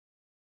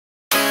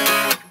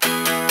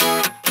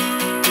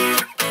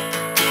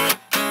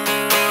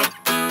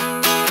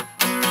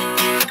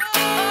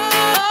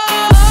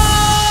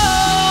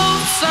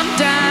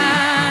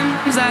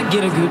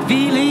get a good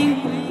feeling,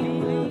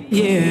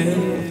 yeah.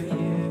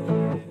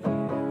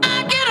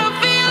 I get a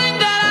feeling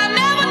that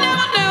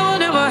I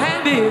never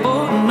had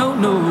before. No,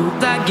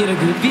 I get a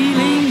good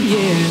feeling,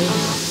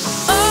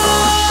 yeah.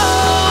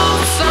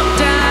 Oh,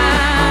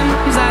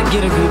 sometimes I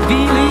get a good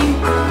feeling,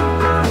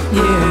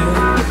 yeah.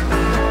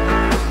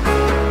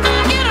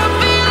 I get a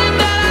feeling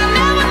that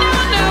I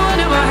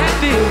never had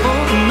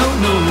before.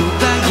 No,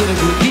 I get a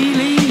good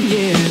feeling,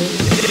 yeah.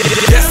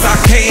 Yes, I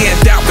can.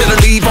 Doubt, better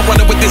leave. I'm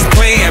running with this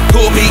plan.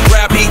 Pull me,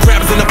 grab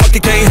us in the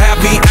bucket, can't have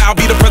me. I'll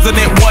be the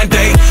president one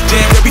day.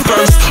 January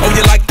 1st. Oh,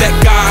 you like that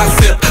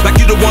gossip? Like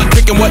you the one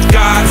drinking what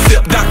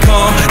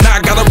gossip.com. Now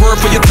I got a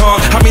word for your tongue.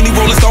 How many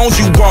Rolling Stones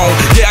you want?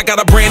 Yeah, I got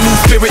a brand new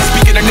spirit.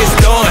 Speaking and it's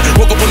done.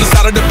 Woke up on the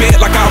side of the bed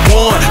like I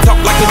won. Talk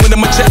like the wind in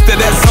my chest to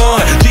that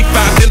sun.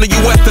 G5 in the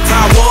US to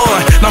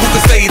Taiwan. Now who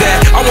can say that?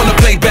 I wanna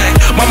play back.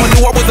 Mama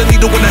knew I was a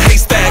needle in a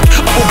haystack.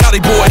 A whole body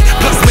boy,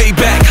 plus way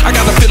back. I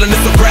got a feeling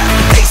it's a rap.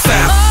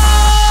 ASAP.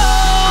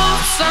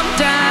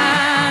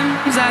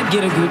 Sometimes I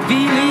get a good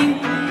feeling,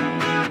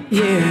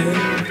 yeah.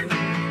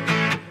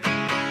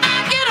 I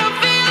get a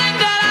feeling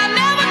that I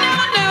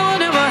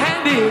never had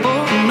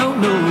before. No,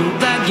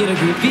 I get a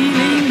good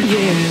feeling,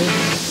 yeah.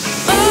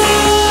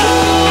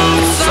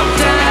 Oh,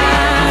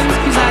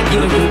 sometimes I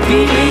get a good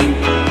feeling,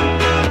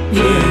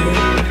 yeah.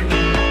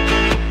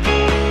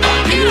 I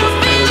get a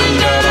feeling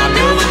that I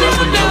never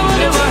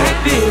had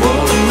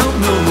before.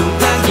 No,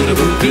 I get a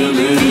good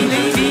feeling.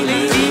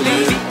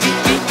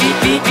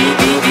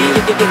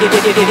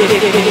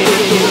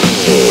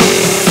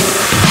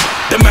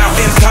 The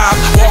mountain top,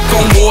 walk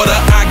on water.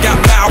 I got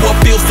power,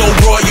 feel so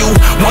royal.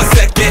 1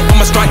 second,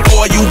 I'ma strike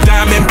for you.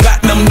 Diamond,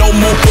 platinum, no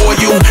more for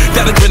you.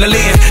 That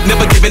adrenaline,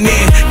 never giving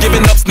in.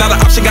 Giving up's not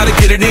an option, gotta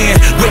get it in.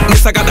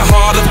 Witness, I got the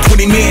heart of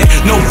 20 men.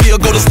 No fear,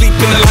 go to sleep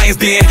in the lion's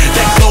den.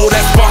 That glow,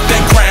 that spark,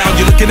 that crown.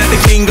 You're looking at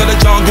the king of the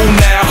jungle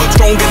now.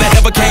 Stronger than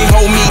ever, can't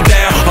hold me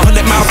down.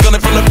 100 miles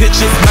gunning from the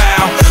pitcher's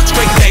mile.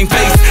 Straight game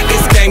face,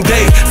 it's game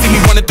day. See me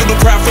running through the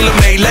crowd, feel a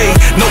melee.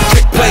 No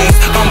trick plays,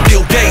 I'm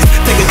Bill Gates.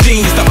 Take a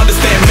genius to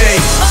understand me.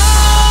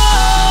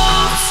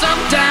 Oh,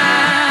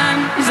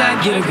 sometimes I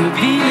get a good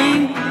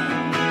feeling,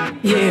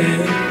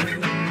 yeah.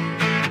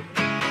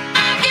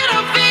 I get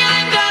a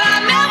feeling that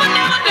I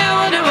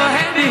never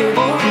had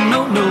before.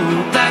 No,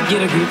 I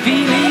get a good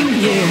feeling,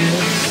 yeah.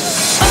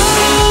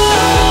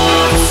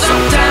 Oh,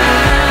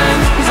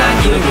 sometimes I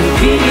get a good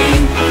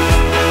feeling,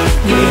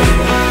 yeah.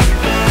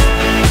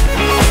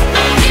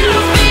 I get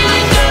a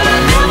feeling that I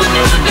never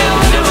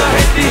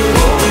had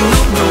before.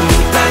 No,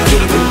 I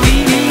get a good feeling.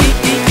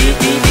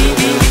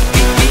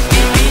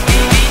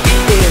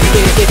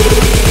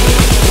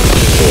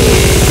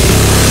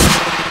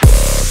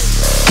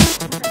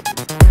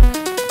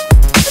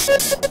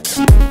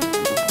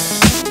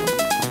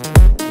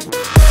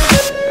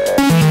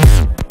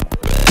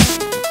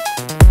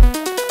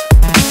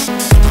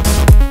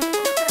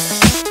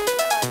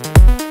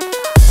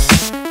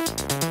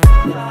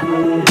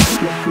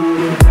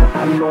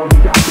 I know you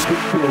got to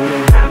get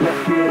feeling.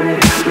 Let's get it.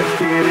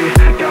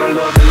 Gotta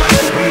love it like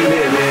we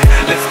live it.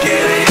 Let's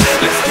get it.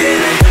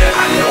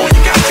 I know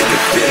you got to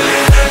get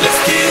feeling. Let's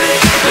get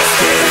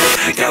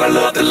it. Gotta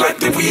love the life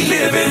that we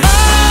live in. Oh,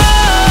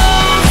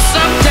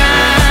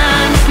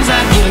 sometimes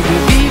I get a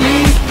good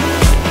feeling,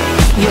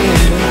 yeah.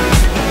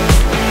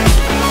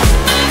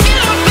 I get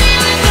a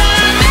feeling that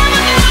I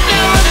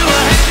never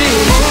had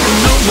before.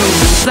 No,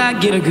 I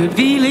get a good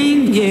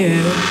feeling, yeah.